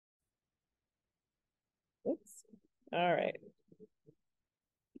All right.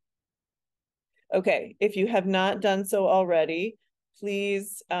 Okay, if you have not done so already,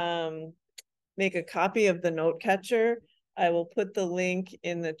 please make a copy of the note catcher. I will put the link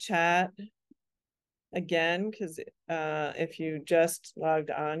in the chat again, because if you just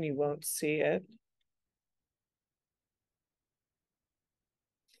logged on, you won't see it.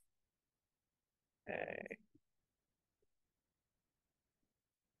 Okay.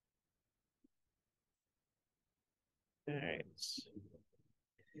 All right.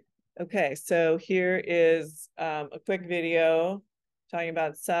 Okay, so here is a quick video talking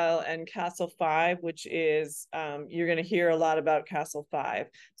about SEL and Castle 5, which is, you're going to hear a lot about Castle 5.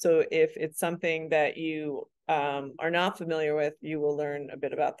 So if it's something that you are not familiar with, you will learn a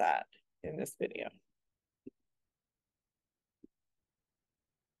bit about that in this video.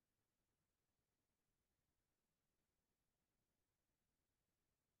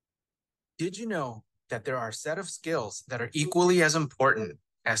 Did you know that there are a set of skills that are equally as important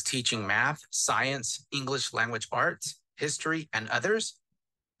as teaching math, science, English language arts, history, and others?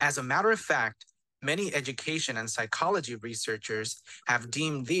 As a matter of fact, many education and psychology researchers have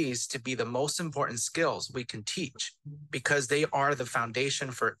deemed these to be the most important skills we can teach because they are the foundation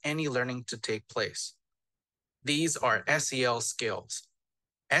for any learning to take place. These are SEL skills.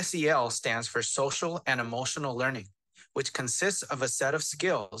 SEL stands for social and emotional learning, which consists of a set of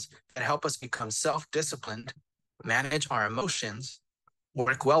skills that help us become self-disciplined, manage our emotions,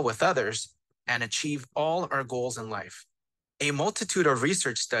 work well with others, and achieve all our goals in life. A multitude of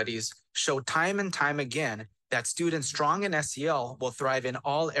research studies show time and time again that students strong in SEL will thrive in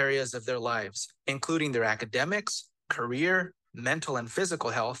all areas of their lives, including their academics, career, mental and physical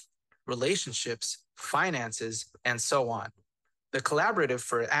health, relationships, finances, and so on. The Collaborative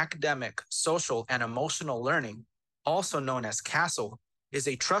for Academic, Social, and Emotional Learning, also known as CASEL, is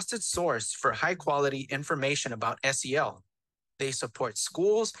a trusted source for high-quality information about SEL. They support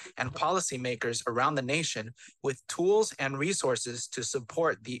schools and policymakers around the nation with tools and resources to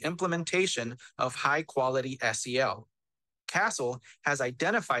support the implementation of high-quality SEL. CASEL has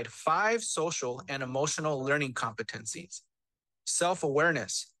identified 5 social and emotional learning competencies.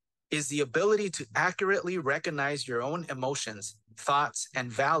 Self-awareness is the ability to accurately recognize your own emotions, thoughts,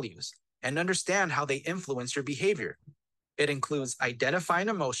 and values, and understand how they influence your behavior. It includes identifying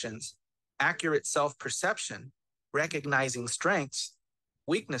emotions, accurate self-perception, recognizing strengths,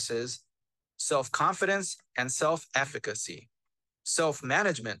 weaknesses, self-confidence, and self-efficacy.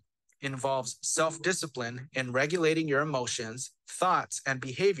 Self-management involves self-discipline in regulating your emotions, thoughts, and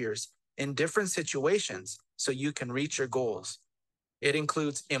behaviors in different situations so you can reach your goals. It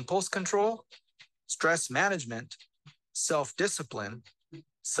includes impulse control, stress management, self-discipline,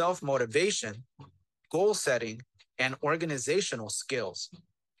 self-motivation, goal setting, and organizational skills.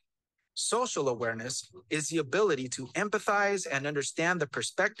 Social awareness is the ability to empathize and understand the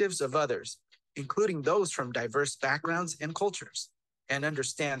perspectives of others, including those from diverse backgrounds and cultures, and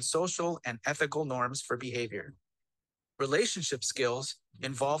understand social and ethical norms for behavior. Relationship skills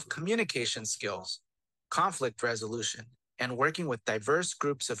involve communication skills, conflict resolution, and working with diverse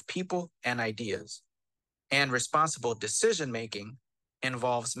groups of people and ideas. And responsible decision-making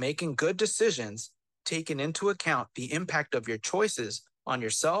involves making good decisions, taking into account the impact of your choices on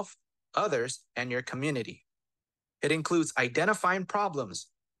yourself, others, and your community. It includes identifying problems,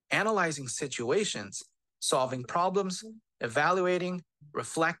 analyzing situations, solving problems, evaluating,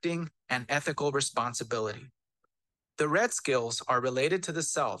 reflecting, and ethical responsibility. The red skills are related to the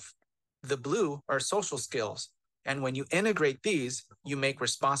self. The blue are social skills. And when you integrate these, you make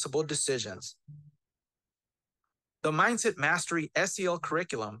responsible decisions. The Mindset Mastery SEL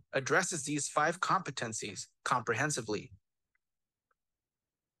curriculum addresses these 5 competencies comprehensively.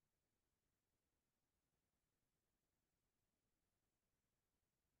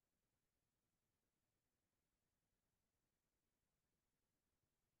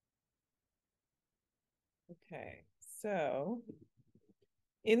 Okay, so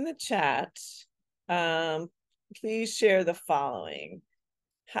in the chat, please share the following.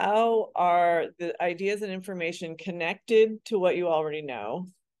 How are the ideas and information connected to what you already know?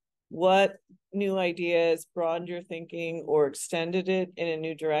 What new ideas broadened your thinking or extended it in a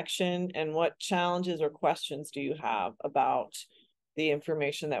new direction? And what challenges or questions do you have about the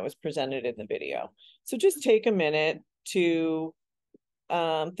information that was presented in the video? So just take a minute to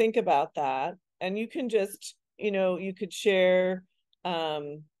think about that. And you can just, you could share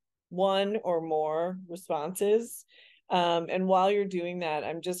one or more responses. And while you're doing that,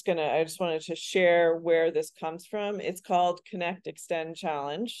 I just wanted to share where this comes from. It's called Connect Extend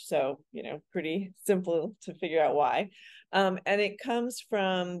Challenge. So, pretty simple to figure out why. And it comes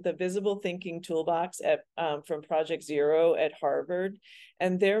from the Visible Thinking Toolbox from Project Zero at Harvard.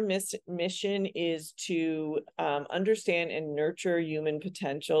 And their mission is to understand and nurture human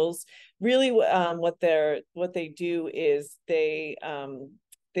potentials. Really, what they do is they want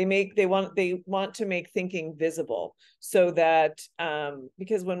to make thinking visible, so that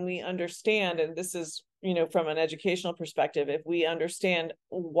because when we understand, and this is, from an educational perspective, if we understand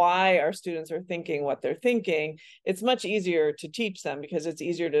why our students are thinking what they're thinking, it's much easier to teach them because it's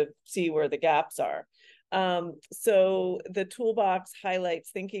easier to see where the gaps are. So the toolbox highlights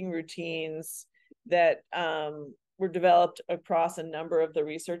thinking routines that were developed across a number of the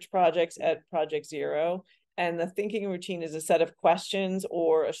research projects at Project Zero. And the thinking routine is a set of questions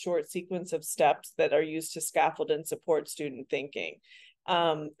or a short sequence of steps that are used to scaffold and support student thinking.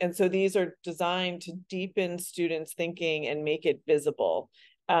 And so these are designed to deepen students' thinking and make it visible.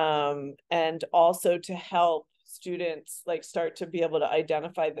 And also to help students start to be able to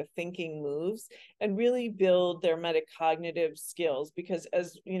identify the thinking moves and really build their metacognitive skills, because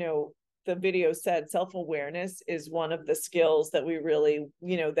as the video said, self-awareness is one of the skills that we really,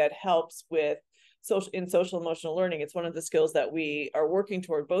 that helps with social emotional learning. It's one of the skills that we are working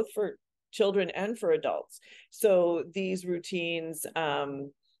toward, both for children and for adults. So these routines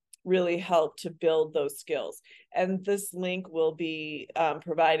really help to build those skills. And this link will be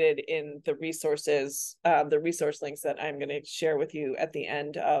provided in the resource links that I'm going to share with you at the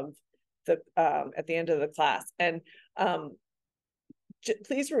end of the class. And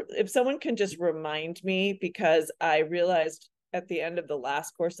please, if someone can just remind me, because I realized at the end of the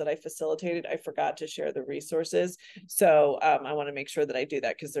last course that I facilitated, I forgot to share the resources. So I want to make sure that I do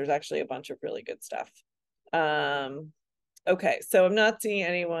that, because there's actually a bunch of really good stuff. Okay, so I'm not seeing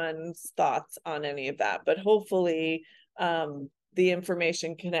anyone's thoughts on any of that, but hopefully the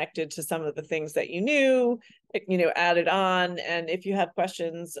information connected to some of the things that you knew, added on. And if you have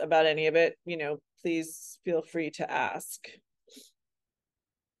questions about any of it, please feel free to ask.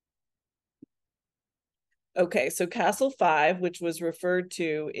 Okay, so Castle 5, which was referred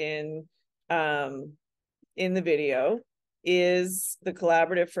to in the video, is the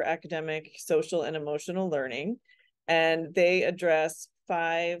Collaborative for Academic, Social, and Emotional Learning. And they address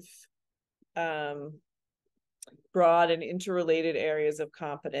 5 broad and interrelated areas of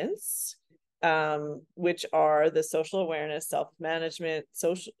competence, which are the social awareness, self-management,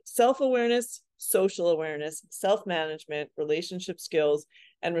 self-awareness, social awareness, self-management, relationship skills,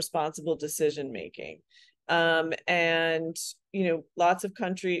 and responsible decision-making. And lots of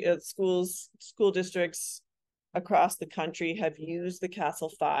school districts across the country have used the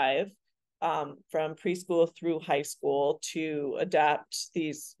Castle 5 from preschool through high school to adapt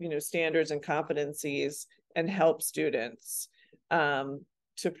these standards and competencies and help students to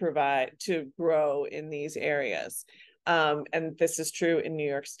grow in these areas. And this is true in New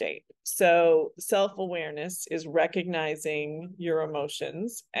York State. So self-awareness is recognizing your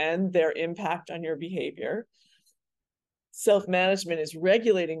emotions and their impact on your behavior. Self-management is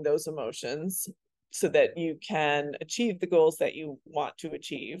regulating those emotions so that you can achieve the goals that you want to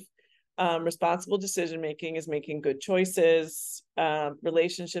achieve. Responsible decision-making is making good choices.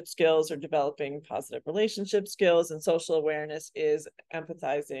 Relationship skills are developing positive relationship skills, and social awareness is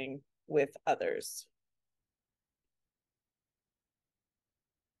empathizing with others.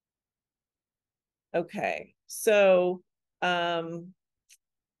 Okay, so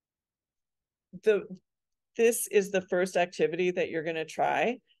this is the first activity that you're going to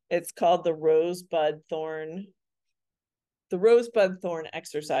try. It's called the Rosebud Thorn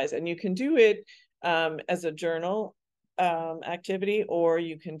exercise, and you can do it as a journal activity, or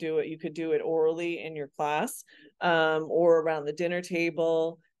you could do it orally in your class or around the dinner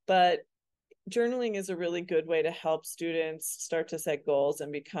table. But journaling is a really good way to help students start to set goals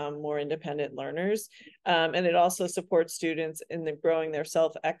and become more independent learners. And it also supports students in growing their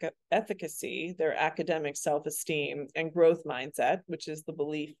self-efficacy, their academic self-esteem, and growth mindset, which is the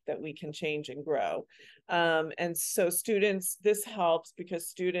belief that we can change and grow. And so this helps because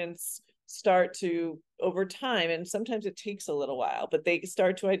students start to, over time, and sometimes it takes a little while, but they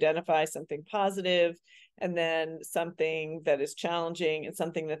start to identify something positive and then something that is challenging and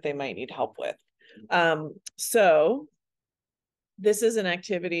something that they might need help with. So this is an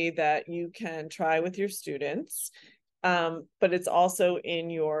activity that you can try with your students, but it's also in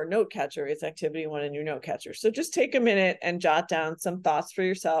your note catcher. It's activity 1 in your note catcher. So just take a minute and jot down some thoughts for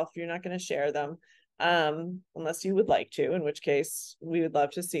yourself. You're not going to share them unless you would like to, in which case we would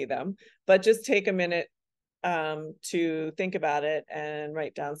love to see them. But just take a minute to think about it and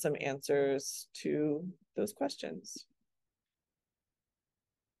write down some answers to those questions.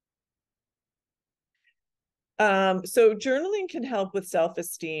 So journaling can help with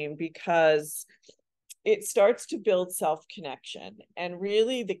self-esteem because it starts to build self-connection. And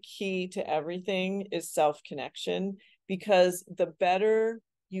really the key to everything is self-connection, because the better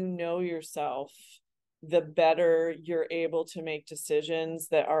you know yourself, the better you're able to make decisions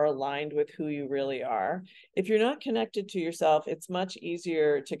that are aligned with who you really are. If you're not connected to yourself, it's much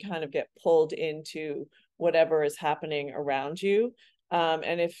easier to kind of get pulled into whatever is happening around you.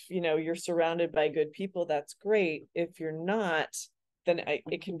 And if you're surrounded by good people, that's great. If you're not, then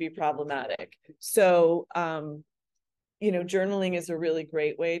it can be problematic. So, journaling is a really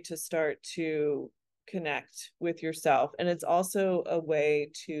great way to start to connect with yourself. And it's also a way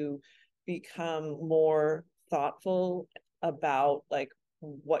to become more thoughtful about like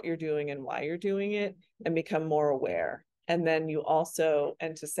what you're doing and why you're doing it, and become more aware. And then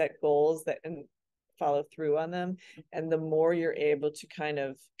and to set goals and follow through on them. And the more you're able to kind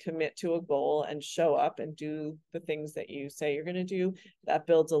of commit to a goal and show up and do the things that you say you're going to do, that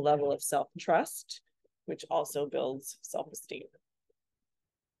builds a level of self-trust, which also builds self-esteem.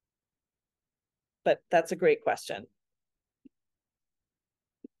 But that's a great question.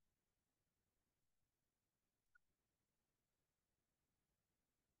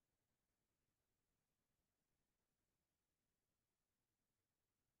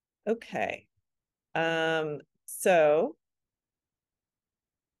 Okay. So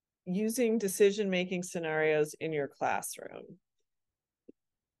using decision-making scenarios in your classroom.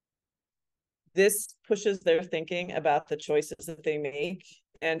 This pushes their thinking about the choices that they make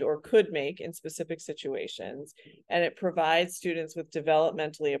and or could make in specific situations. And it provides students with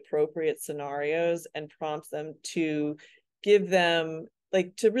developmentally appropriate scenarios and prompts them to give them,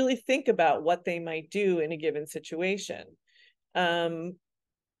 like, to really think about what they might do in a given situation.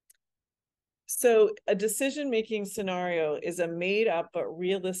 So a decision-making scenario is a made up but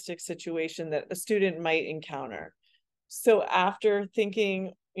realistic situation that a student might encounter. So after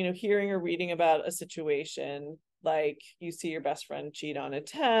thinking, hearing or reading about a situation, like you see your best friend cheat on a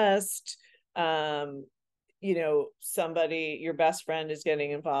test, your best friend is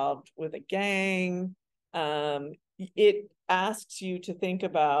getting involved with a gang, it asks you to think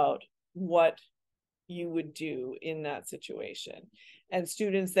about what you would do in that situation. And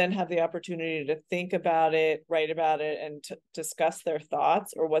students then have the opportunity to think about it, write about it, and to discuss their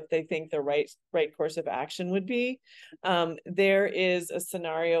thoughts or what they think the right course of action would be. There is a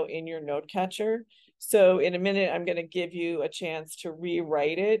scenario in your note catcher. So in a minute, I'm going to give you a chance to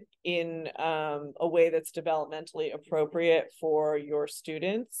rewrite it in a way that's developmentally appropriate for your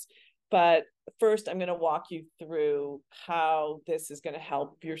students. But first, I'm going to walk you through how this is going to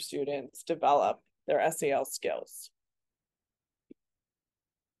help your students develop their SEL skills.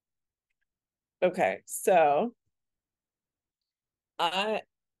 Okay, so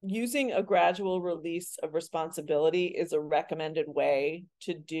using a gradual release of responsibility is a recommended way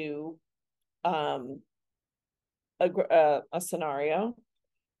to do a scenario,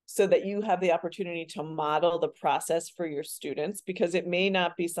 so that you have the opportunity to model the process for your students, because it may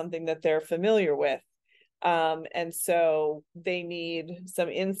not be something that they're familiar with. And so they need some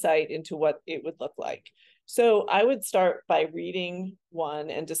insight into what it would look like. So I would start by reading one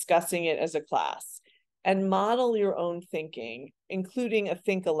and discussing it as a class, and model your own thinking, including a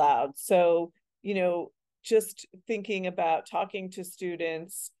think aloud. So, just thinking about talking to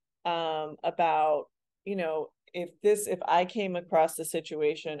students about, if I came across the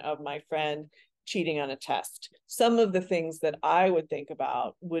situation of my friend cheating on a test, some of the things that I would think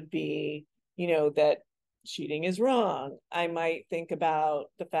about would be, that cheating is wrong. I might think about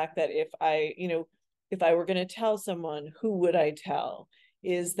the fact that if I were going to tell someone, who would I tell?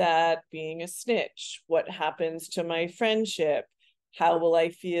 Is that being a snitch? What happens to my friendship? How will I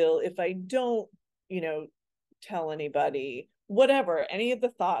feel if I don't, tell anybody? Whatever, any of the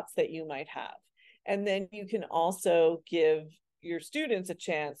thoughts that you might have. And then you can also give your students a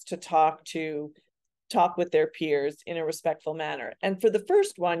chance to talk with their peers in a respectful manner. And for the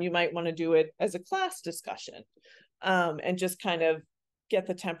first one, you might want to do it as a class discussion, and just kind of get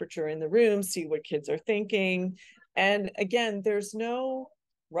the temperature in the room, see what kids are thinking. And again, there's no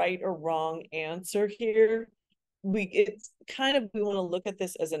right or wrong answer here. We want to look at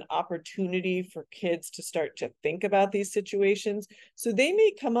this as an opportunity for kids to start to think about these situations. So they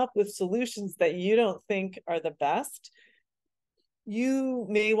may come up with solutions that you don't think are the best. You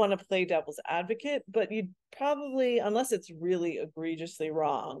may want to play devil's advocate, but you probably, unless it's really egregiously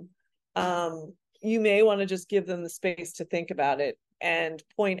wrong, you may want to just give them the space to think about it and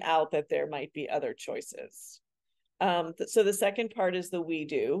point out that there might be other choices. So the second part is the we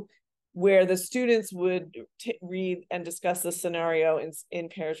do, where the students would read and discuss the scenario in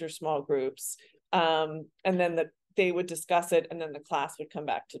pairs or small groups. And then they would discuss it, and then the class would come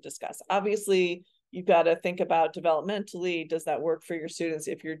back to discuss. Obviously, you've got to think about developmentally, does that work for your students?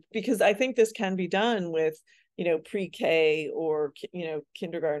 Because I think this can be done with, pre-K or,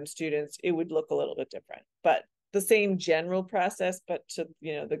 kindergarten students. It would look a little bit different, but the same general process, but to,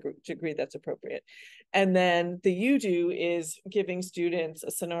 the degree that's appropriate. And then the you do is giving students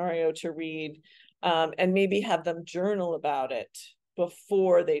a scenario to read, and maybe have them journal about it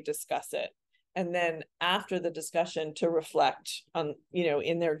before they discuss it. And then after the discussion to reflect on,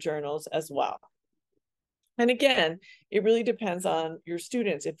 in their journals as well. And again, it really depends on your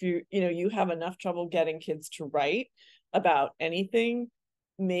students. If you have enough trouble getting kids to write about anything,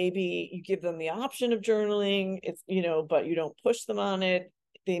 maybe you give them the option of journaling. It's, but you don't push them on it.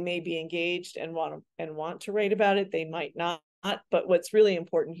 They may be engaged and want to write about it. They might not. But what's really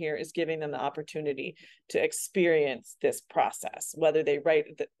important here is giving them the opportunity to experience this process. Whether they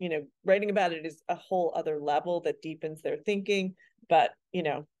write, writing about it is a whole other level that deepens their thinking. But,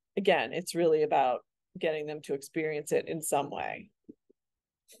 again, it's really about getting them to experience it in some way.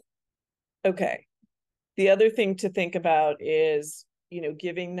 Okay. The other thing to think about is,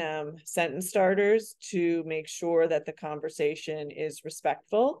 giving them sentence starters to make sure that the conversation is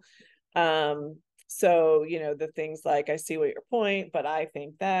respectful. So, the things like, I see what your point, but I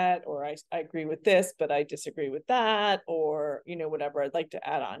think that, or I agree with this, but I disagree with that, or, whatever I'd like to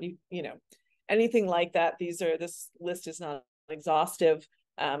add on, anything like that. This list is not exhaustive.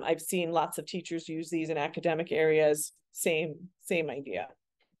 I've seen lots of teachers use these in academic areas. Same idea.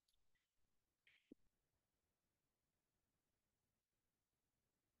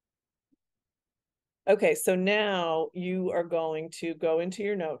 Okay, so now you are going to go into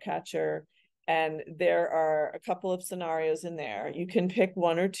your note catcher, and there are a couple of scenarios in there. You can pick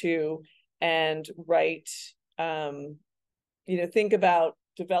one or two and write, think about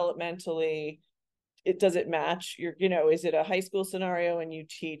developmentally, does it match your, is it a high school scenario and you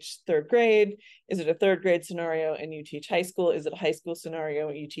teach third grade? Is it a third grade scenario and you teach high school? Is it a high school scenario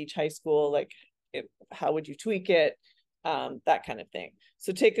and you teach high school? Like, how would you tweak it? That kind of thing.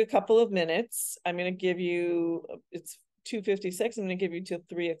 So take a couple of minutes. I'm going to give you, it's 2:56. I'm going to give you till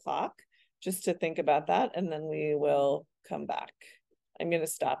 3:00 just to think about that. And then we will come back. I'm going to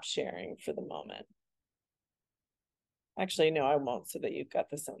stop sharing for the moment. Actually, no, I won't, so that you've got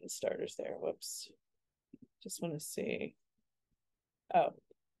the sentence starters there. Whoops. Just want to see. Oh,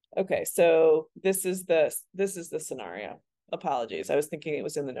 okay. So this is the scenario. Apologies. I was thinking it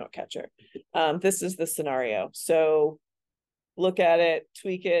was in the note catcher. This is the scenario. So look at it,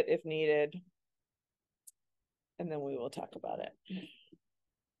 tweak it if needed, and then we will talk about it.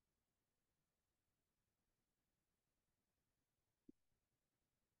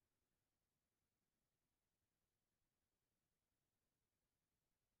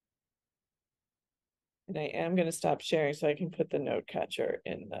 And I am going to stop sharing so I can put the note catcher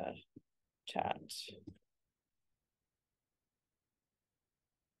in the chat.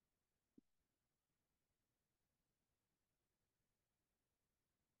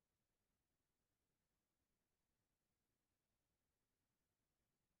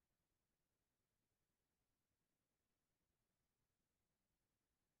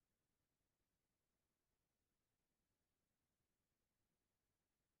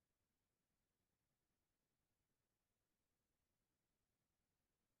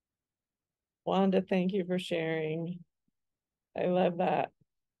 Wanda, thank you for sharing. I love that.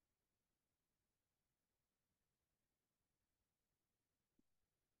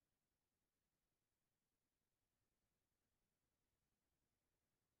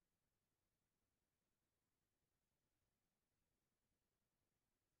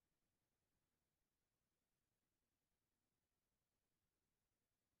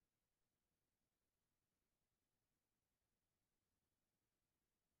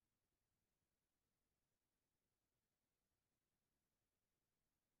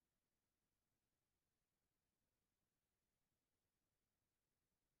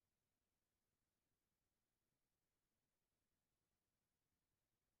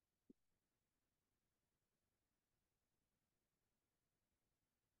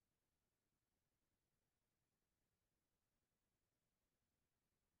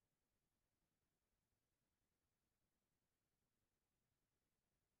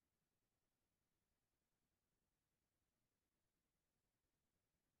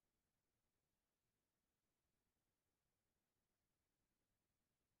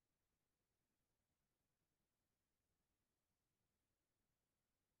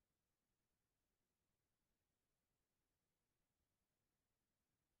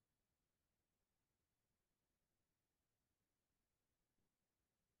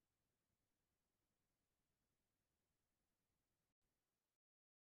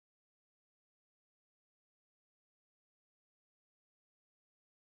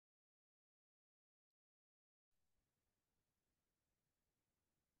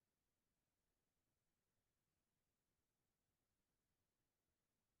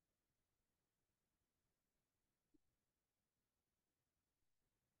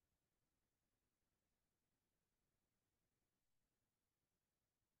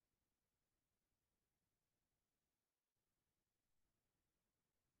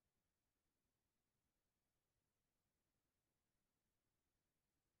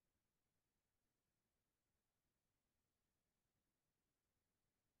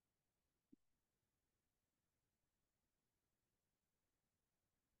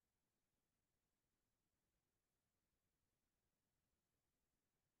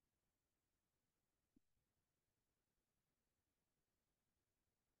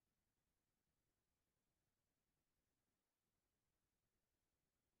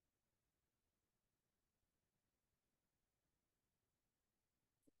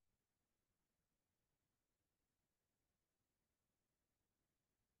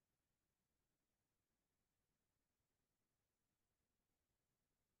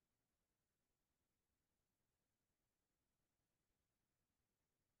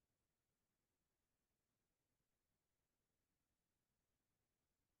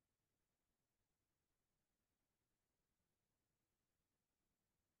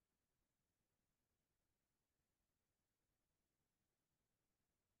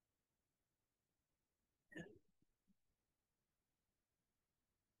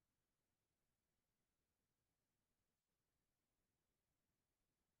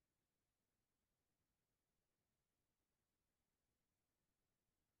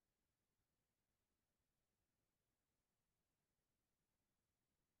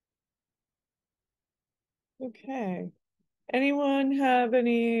 Okay. Anyone have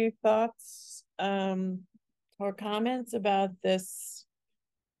any thoughts or comments about this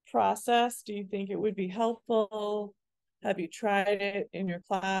process? Do you think it would be helpful? Have you tried it in your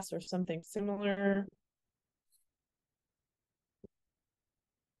class or something similar?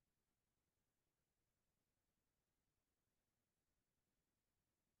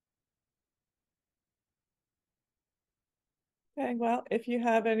 Okay, well, if you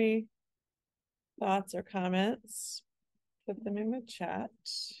have any thoughts or comments, put them in the chat.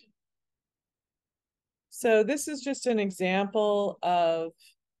 So this is just an example of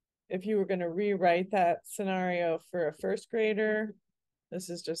if you were going to rewrite that scenario for a first grader, this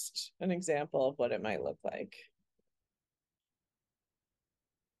is just an example of what it might look like.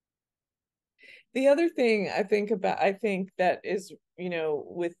 The other thing I think that is,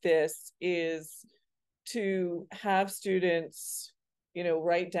 with this is to have students,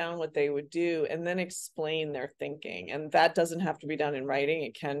 write down what they would do and then explain their thinking. And that doesn't have to be done in writing,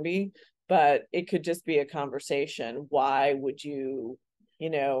 it can be, but it could just be a conversation. Why would you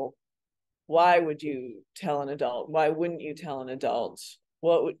tell an adult? Why wouldn't you tell an adult?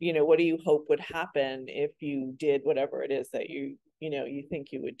 What do you hope would happen if you did whatever it is that you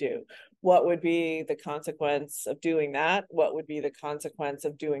think you would do? What would be the consequence of doing that? What would be the consequence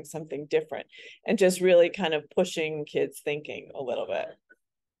of doing something different? And just really kind of pushing kids' thinking a little bit.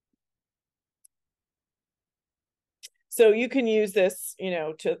 So you can use this,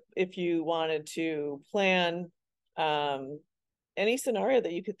 if you wanted to plan any scenario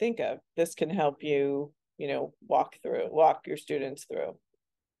that you could think of. This can help you, walk your students through.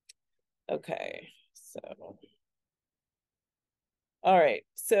 Okay, so. All right,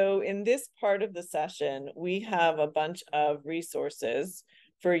 so in this part of the session, we have a bunch of resources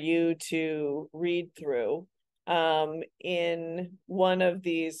for you to read through in one of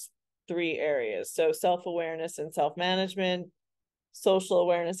these three areas. So self-awareness and self-management, social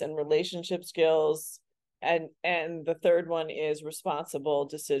awareness and relationship skills, and the third one is responsible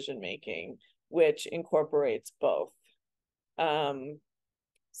decision-making, which incorporates both.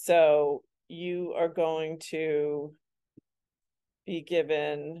 So you are going to be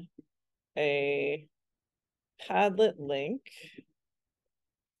given a Padlet link.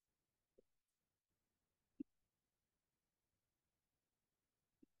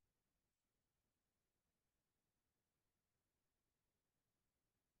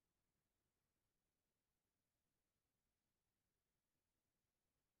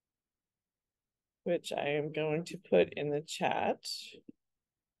 Which I am going to put in the chat.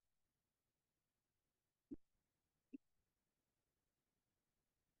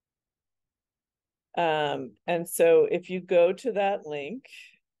 And so if you go to that link,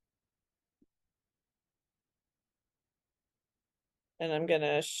 and I'm going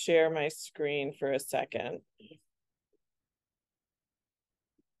to share my screen for a second.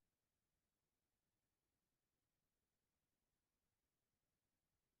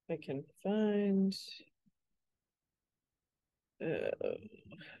 I can find,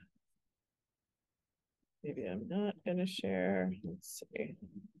 maybe I'm not going to share. Let's see.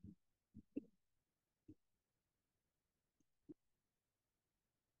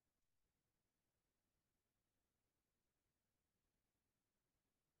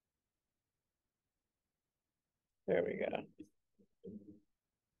 There we go.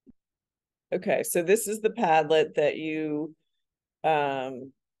 Okay, so this is the Padlet that you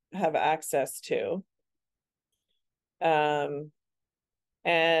have access to. And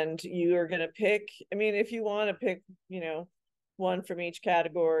you are going to pick, if you want to pick, one from each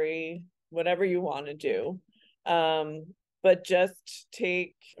category, whatever you want to do. But just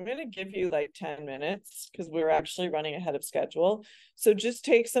I'm going to give you like 10 minutes because we're actually running ahead of schedule. So just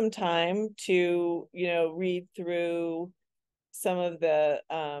take some time to, read through some of the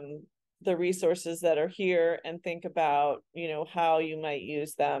resources that are here and think about, how you might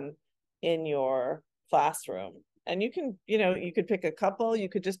use them in your classroom. And you can, you could pick a couple, you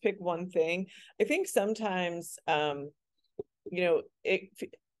could just pick one thing. I think sometimes, let's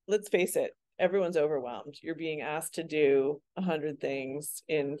face it, everyone's overwhelmed. You're being asked to do 100 things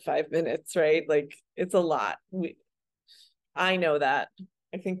in 5 minutes, right? Like it's a lot. I know that.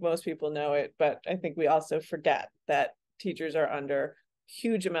 I think most people know it, but I think we also forget that teachers are under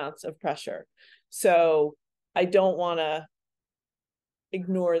huge amounts of pressure. So I don't want to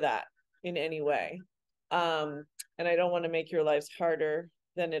ignore that in any way. And I don't want to make your lives harder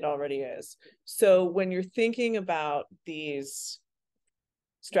than it already is. So when you're thinking about these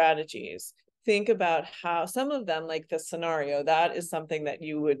strategies, think about how some of them, like the scenario, that is something that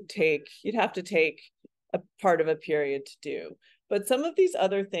you'd have to take a part of a period to do. But some of these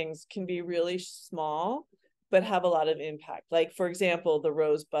other things can be really small but have a lot of impact. Like, for example, the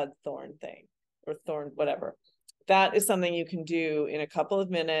rosebud thorn thing, or thorn, whatever. That is something you can do in a couple of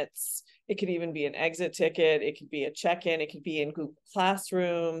minutes. It could even be an exit ticket. It could be a check-in. It could be in Google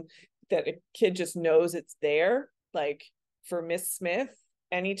Classroom, that a kid just knows it's there. Like for Miss Smith,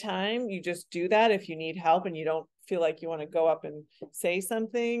 anytime you just do that, if you need help and you don't feel like you want to go up and say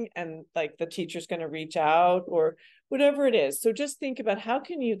something, and like the teacher's going to reach out or whatever it is. So just think about how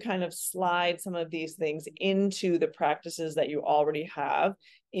can you kind of slide some of these things into the practices that you already have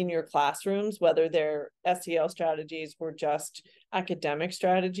in your classrooms, whether they're SEL strategies or just academic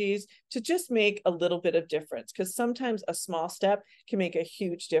strategies, to just make a little bit of difference, because sometimes a small step can make a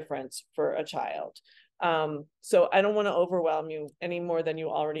huge difference for a child. So I don't want to overwhelm you any more than you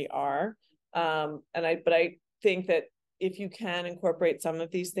already are. But I think that if you can incorporate some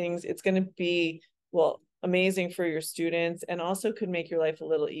of these things, it's going to be, well, amazing for your students, and also could make your life a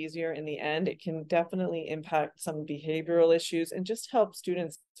little easier in the end. It can definitely impact some behavioral issues and just help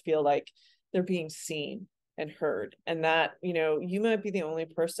students feel like they're being seen and heard, and that, you know, you might be the only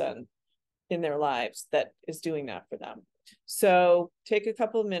person in their lives that is doing that for them. So take a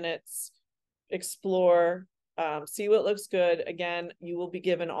couple of minutes, explore, see what looks good. Again, you will be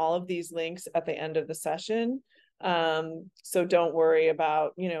given all of these links at the end of the session. So don't worry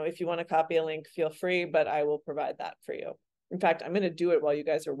about, you know, if you want to copy a link, feel free, but I will provide that for you. In fact, I'm going to do it while you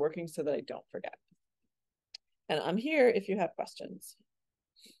guys are working so that I don't forget. And I'm here if you have questions.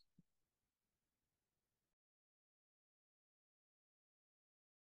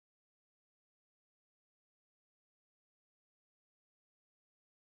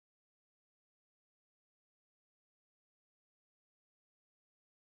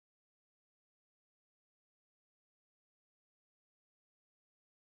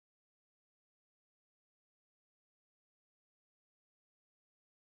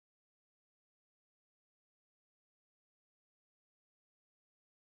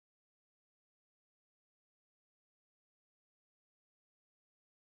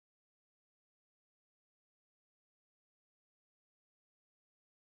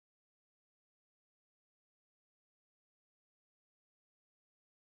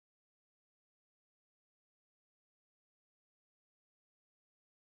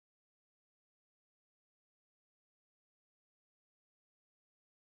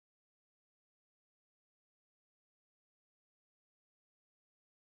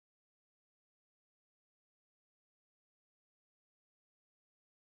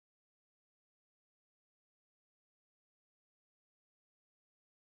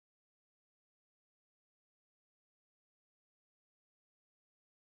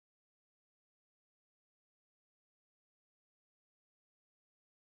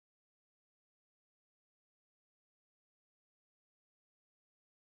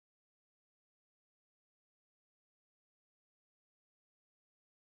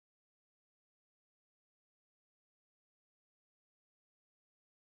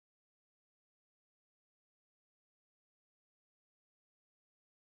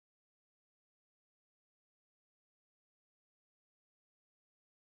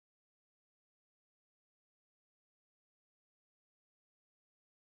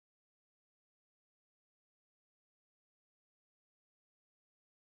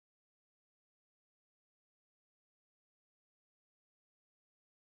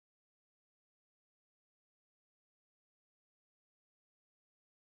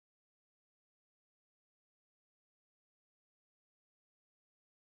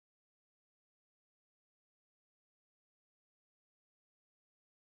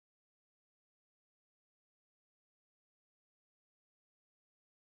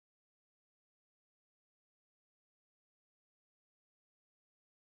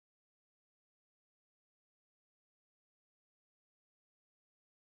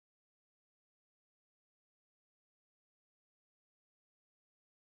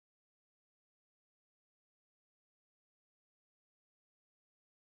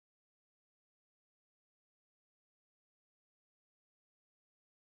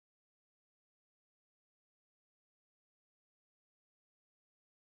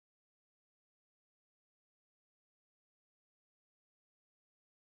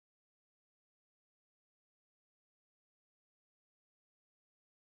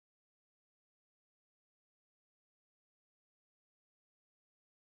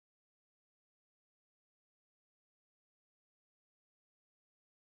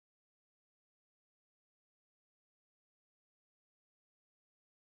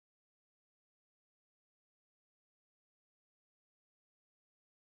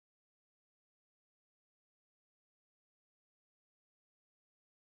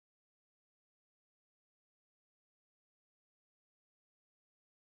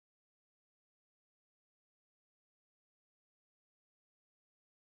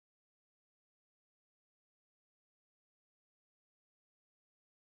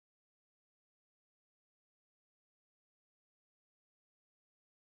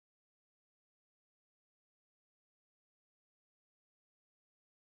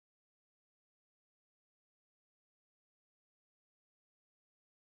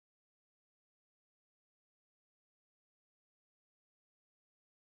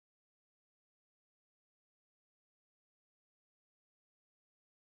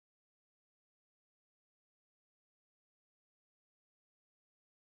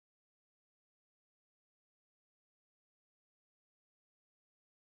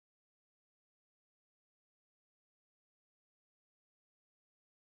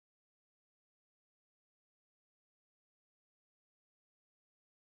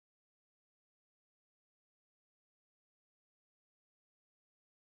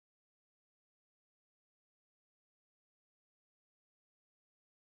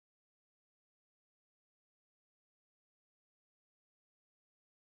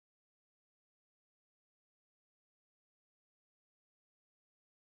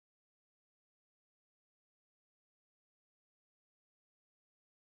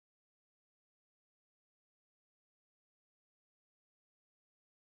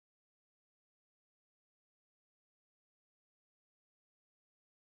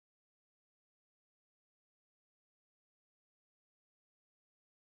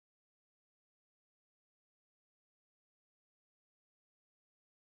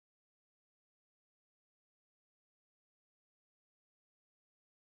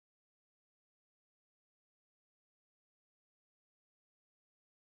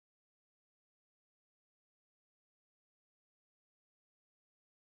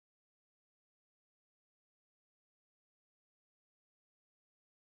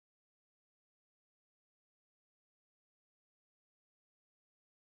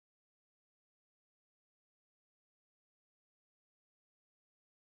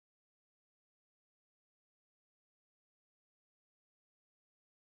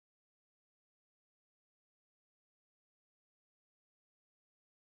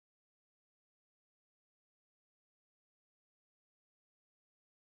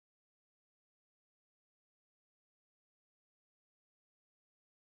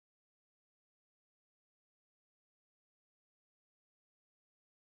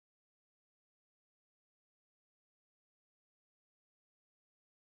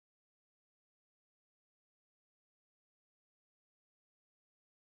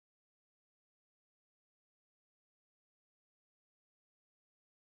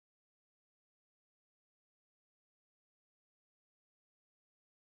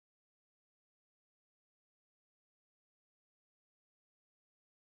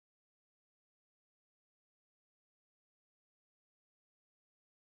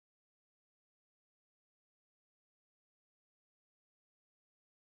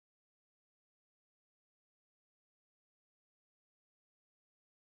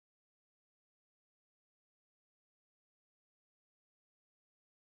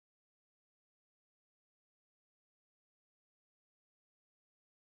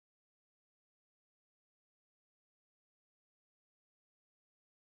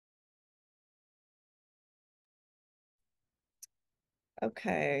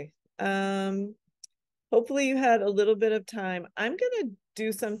 Okay. Hopefully you had a little bit of time. I'm gonna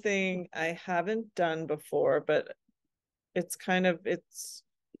do something I haven't done before, but it's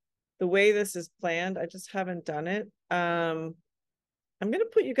the way this is planned. I just haven't done it. I'm gonna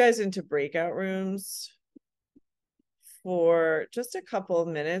put you guys into breakout rooms for just a couple of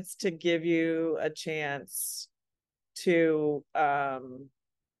minutes to give you a chance to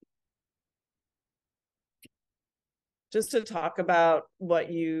just to talk about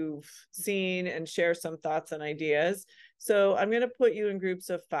what you've seen and share some thoughts and ideas. So I'm going to put you in groups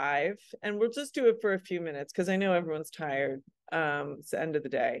of 5, and we'll just do it for a few minutes because I know everyone's tired. It's the end of the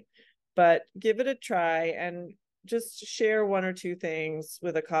day, but give it a try and just share 1 or 2 things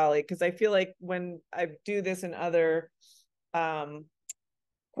with a colleague, because I feel like when I do this in other um,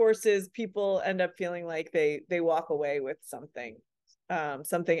 courses, people end up feeling like they walk away with something,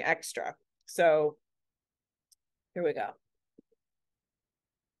 something extra. So here we go.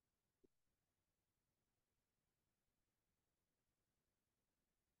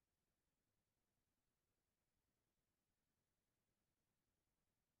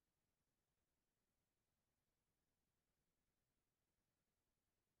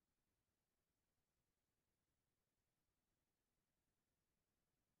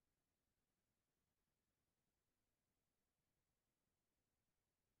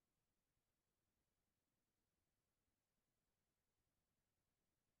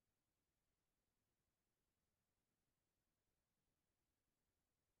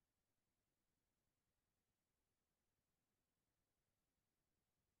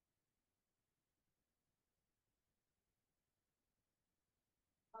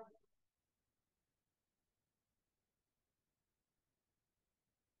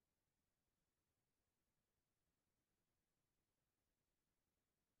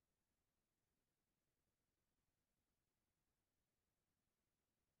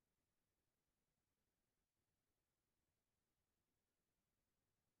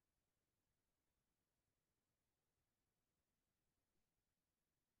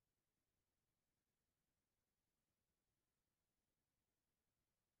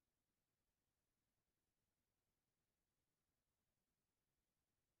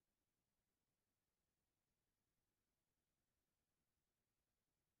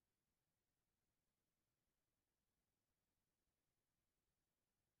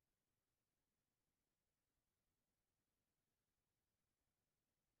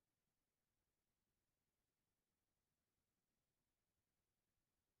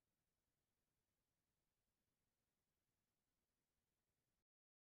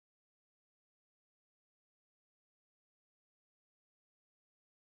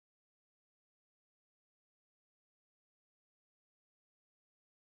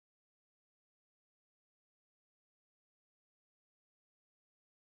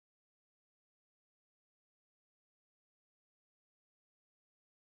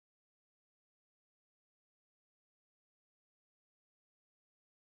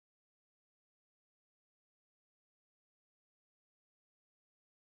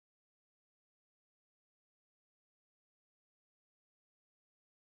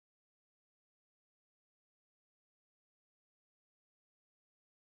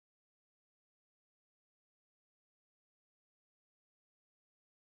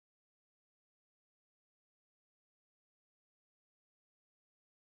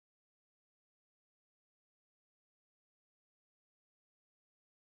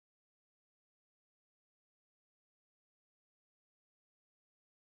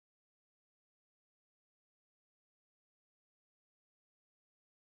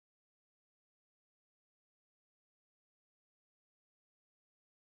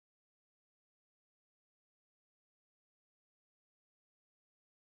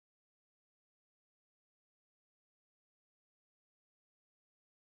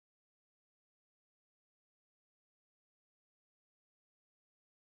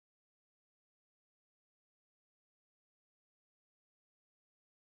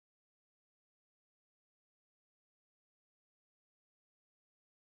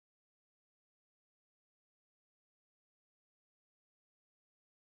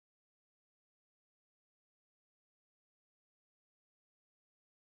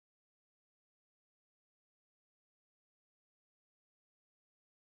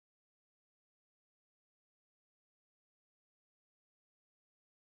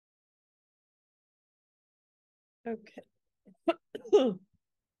 Okay.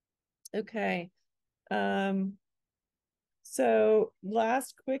 Okay. Um, so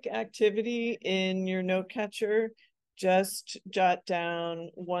last quick activity in your note catcher, just jot down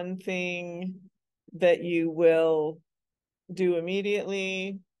 1 thing that you will do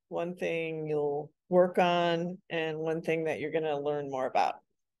immediately, one thing you'll work on, and one thing that you're going to learn more about.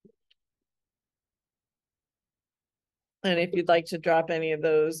 And if you'd like to drop any of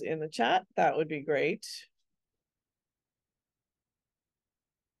those in the chat, that would be great.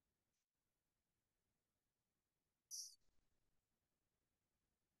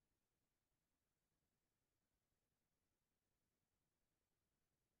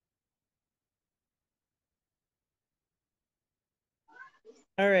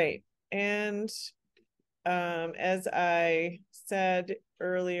 All right. And as I said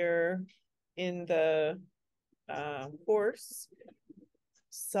earlier in the course,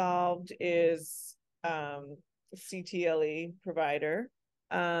 Solved is CTLE provider.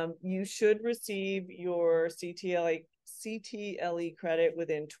 You should receive your CTLE credit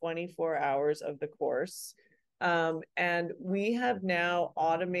within 24 hours of the course. And we have now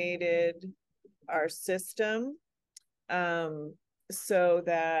automated our system so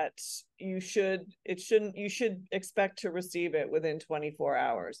that you should expect to receive it within 24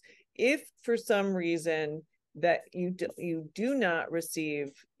 hours. If for some reason that you do not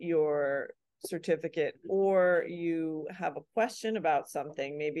receive your certificate, or you have a question about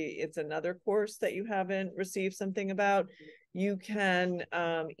something, maybe it's another course that you haven't received something about, you can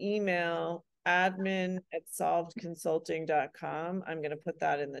email admin@solvedconsulting.com. I'm going to put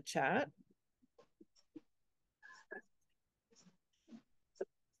that in the chat.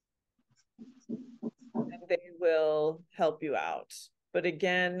 And they will help you out. But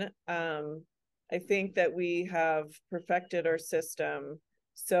again, I think that we have perfected our system,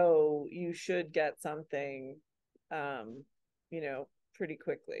 so you should get something, pretty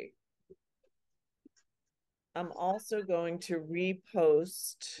quickly. I'm also going to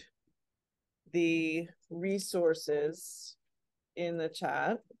repost the resources in the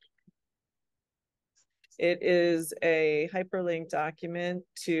chat. It is a hyperlink document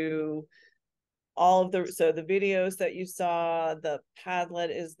to all of the videos that you saw. The Padlet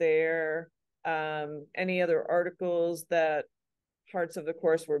is there. Any other articles that parts of the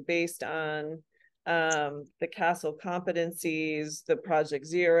course were based on, the Castle competencies, the Project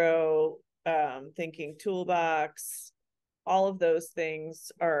Zero, thinking toolbox, all of those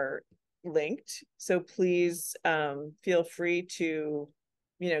things are linked. So please feel free to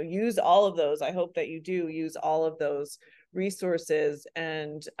use all of those. I hope that you do use all of those resources,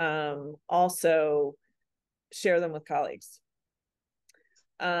 and also share them with colleagues.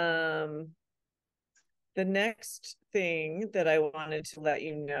 The next thing that I wanted to let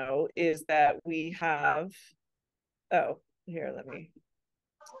you know is that we have, as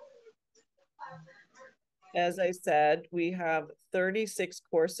I said, we have 36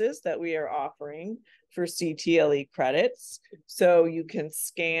 courses that we are offering for CTLE credits. So you can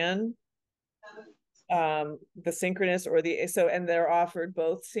scan the synchronous or and they're offered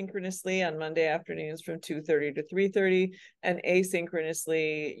both synchronously on Monday afternoons from 2:30 to 3:30, and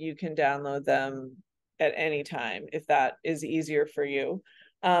asynchronously you can download them at any time if that is easier for you.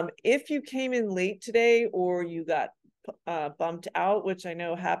 If you came in late today, or you got bumped out, which I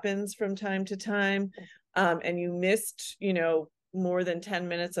know happens from time to time, and you missed more than 10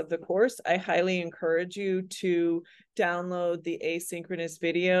 minutes of the course, I highly encourage you to download the asynchronous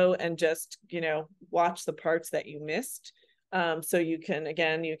video and just watch the parts that you missed. So you can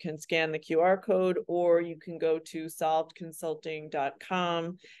scan the QR code, or you can go to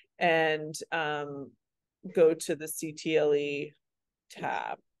solvedconsulting.com and go to the CTLE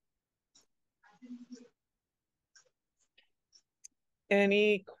tab.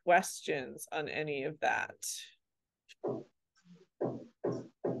 Any questions on any of that?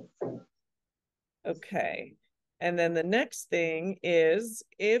 Okay. And then the next thing is,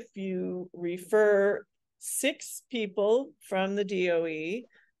 if you refer 6 people from the DOE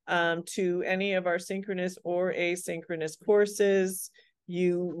to any of our synchronous or asynchronous courses,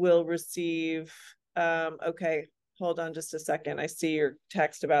 you will receive, okay, hold on just a second. I see your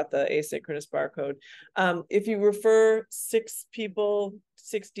text about the asynchronous barcode. If you refer 6 people,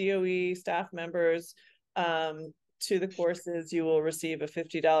 6 DOE staff members, to the courses, you will receive a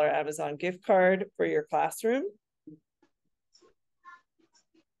 $50 Amazon gift card for your classroom.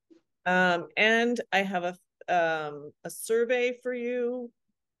 And I have a survey for you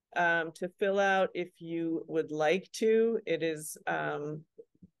to fill out if you would like to. It is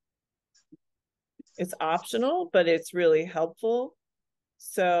it's optional, but it's really helpful.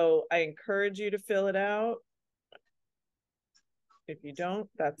 So I encourage you to fill it out. If you don't,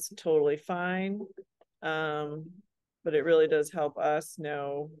 that's totally fine. But it really does help us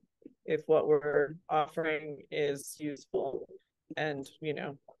know if what we're offering is useful, and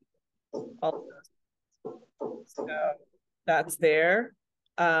all of those. So that's there.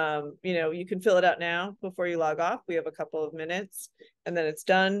 You know, you can fill it out now before you log off. We have a couple of minutes and then it's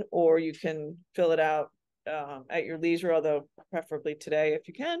done, or you can fill it out at your leisure, although preferably today if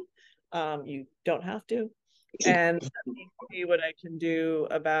you can. You don't have to. And let me see what I can do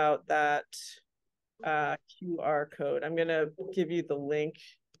about that QR code. I'm going to give you the link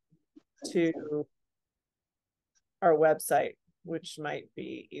to our website, which might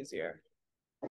be easier.